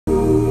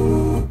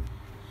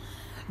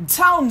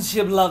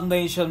Township Love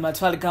Nation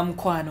matwalika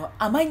mkwano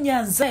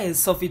amanya nze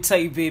Sofia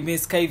Tebi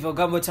Miss Kaivo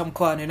gambo cha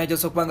mkwano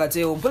inajoso kupanga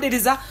teo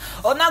mpuliriza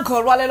onanko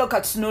olwalelo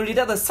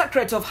katunulira the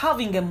secret of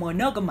having a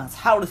monogamous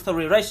healthy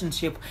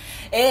relationship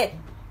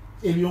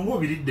ebiongo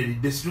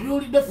biridde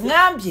sitululidde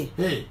ngambye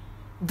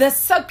the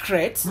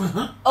secret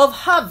of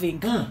having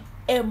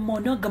a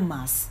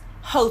monogamous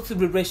healthy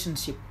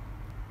relationship.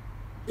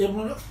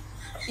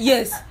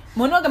 Yes,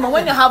 monogamy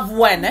when you have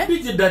one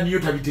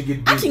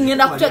ati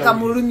ngenda kuteka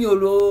mu lulimi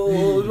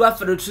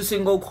olwaffe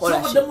tusinga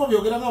okukola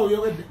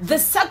the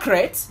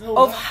secret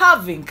of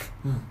having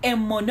a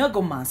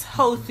monogamous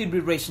healthy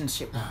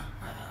relationship.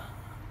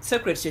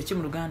 Secret kye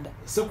mu Luganda?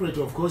 Secret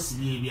of course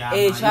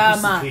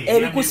chama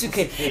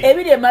ebikusike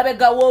ebiri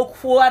emabega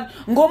w'okuwa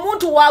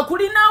ng'omuntu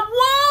waakulina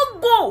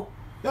bwogo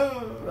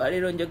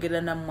lwaliro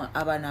njogera nammwe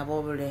abaana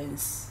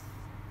ab'obulenzi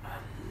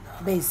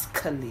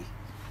basically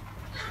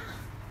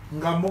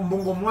nga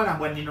mbongo mwala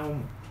mbwanina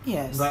omu.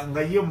 Yes.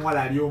 Nga ye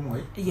mwala ali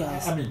omwe.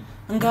 Yes. I mean.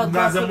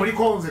 Nga ze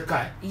muliko nze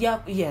kai. Yeah,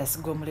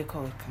 yes, go muliko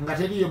weka. Nga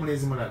teri ye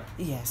mulezi mulala.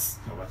 Yes.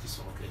 No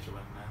bakisoboka ekyo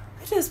banna.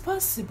 It is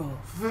possible.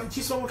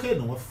 Kisoboka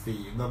eno waffe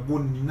nga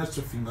gonni na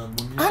Sophie nga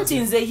gonni. Anti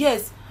nze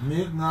yes.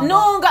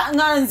 No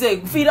nga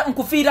nze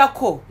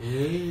nkufirako.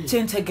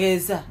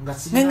 Kyentegeeza.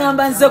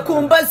 Ngamba nze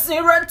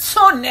kumbasira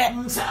tone.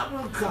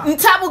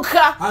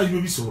 Ntabuka.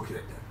 Ayo bisobokera.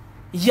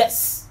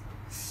 Yes.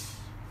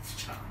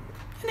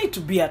 You need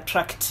to be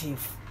attractive.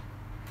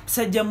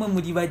 Sajja mwe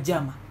muli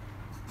bajama.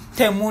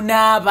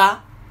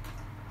 Temunaba.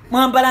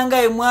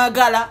 Mwambalanga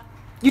emwagala.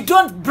 You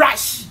don't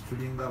brush.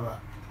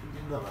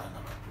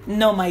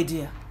 No my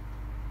dear.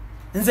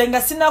 Nze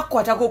nga sina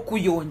kukwatako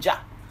kuyonja.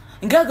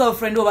 Nga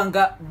girlfriend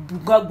obanga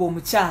gwagbo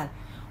omukyala.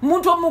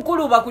 Muntu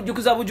omukulu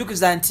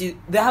bakujukiza nti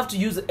they have to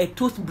use a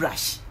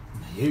toothbrush.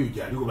 Yeyo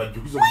jali go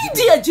bajukiza. My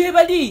dear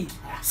jebali.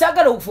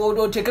 Sagala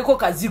okufodo tekeko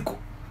kaziko.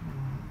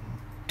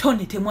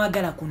 Tony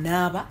temwagala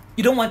kunaba.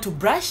 You don't want to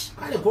brush?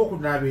 Ale ko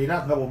kunaba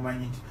era nga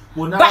bomanyi.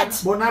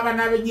 Bonaba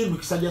nabe nyingi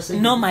kisajja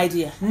sende. No my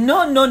dear.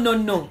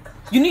 No.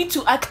 You need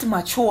to act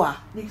mature.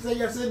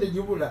 Nikisajja sende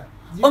jibula.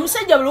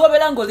 Omusajja buli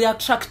wabera ngoli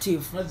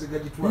attractive.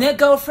 Ne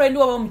girlfriend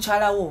waba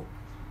omukyala wo.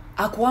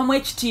 Akuwamu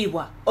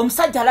ekitiibwa.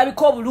 Omusajja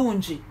alabika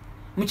obulungi.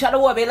 Mukyala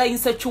wo wabera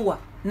insecure.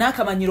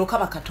 N'akamanyiro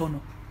kaba katono.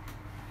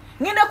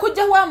 Ngenda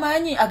kujja wa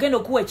amaanyi agenda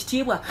okuwa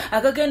ekitiibwa.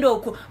 Agagenda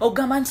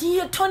okugamba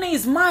nti Tony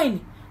is mine.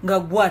 Nga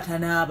gwata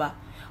naba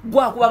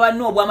gwa kuba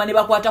banno obwama ne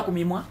bakwata ku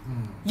mimwa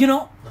you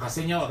know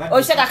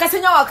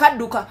akasenya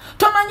wakadduka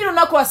tomanyi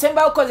lunaku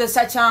asemba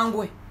okozesa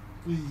kyangwe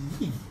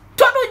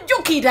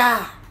tonujjukira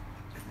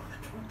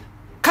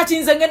kati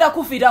nze ngenda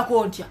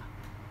kufiirako ntya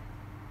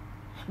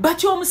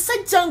but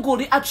omusajja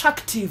ng'oli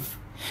attractive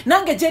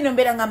nange gyeno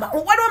mbeera ngamba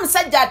waliwo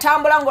omusajja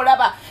atambula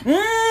ng'olaba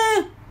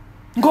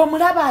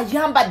ng'omulaba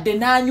ayambadde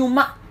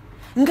n'anyuma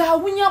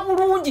ng'awunya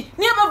bulungi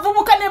niye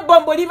bavubuka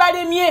n'ebbombo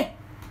libalemye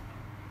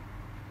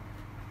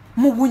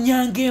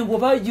mubunyange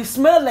ngoba you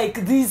smell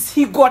like these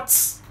he got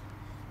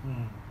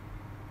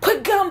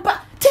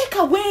kwegamba take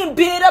away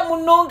mbera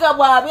munonga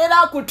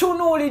bwabera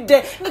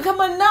kutunulide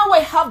ngakama now I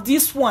have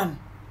this one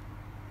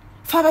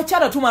faba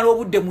kyala tumala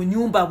obudde mu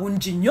nyumba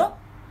bungi nnyo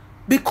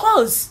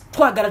because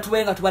twagala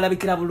tubenga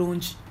tubalabikira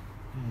bulungi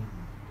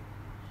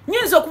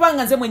nyinza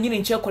okubanga nze mwenyini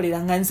nkyekolera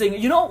nga nze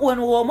you know when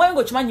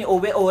omwengo kimanyi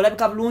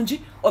olabika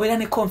bulungi obera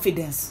ne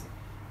confidence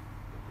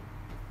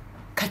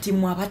kati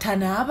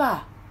mwabatana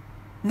aba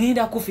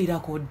ngenda kufira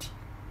kodi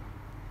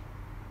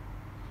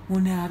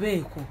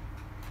munabeeko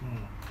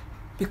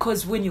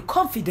because when you're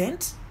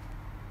confident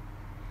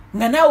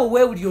nga nawe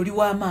weewuli oli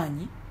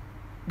w'amaanyi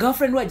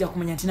girlfriend wajja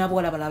kumanya nti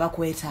n'abawala balaba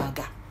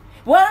kwetaaga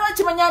bw'olaba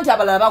kimanya nti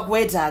abalala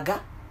bakwetaaga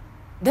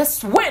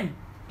that's when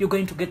you're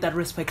going to get that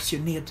respect you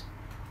need.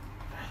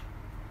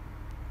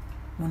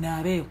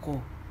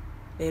 Munabeeko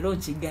leero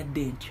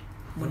nkigadde ntyo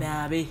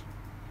munaabe.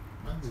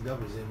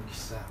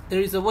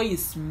 There is a way you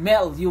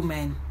smell you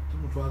man.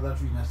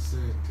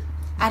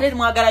 Ate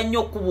mwagala nnyo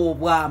okuba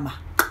obwama.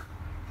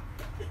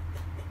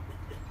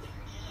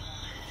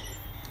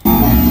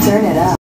 Turn it up.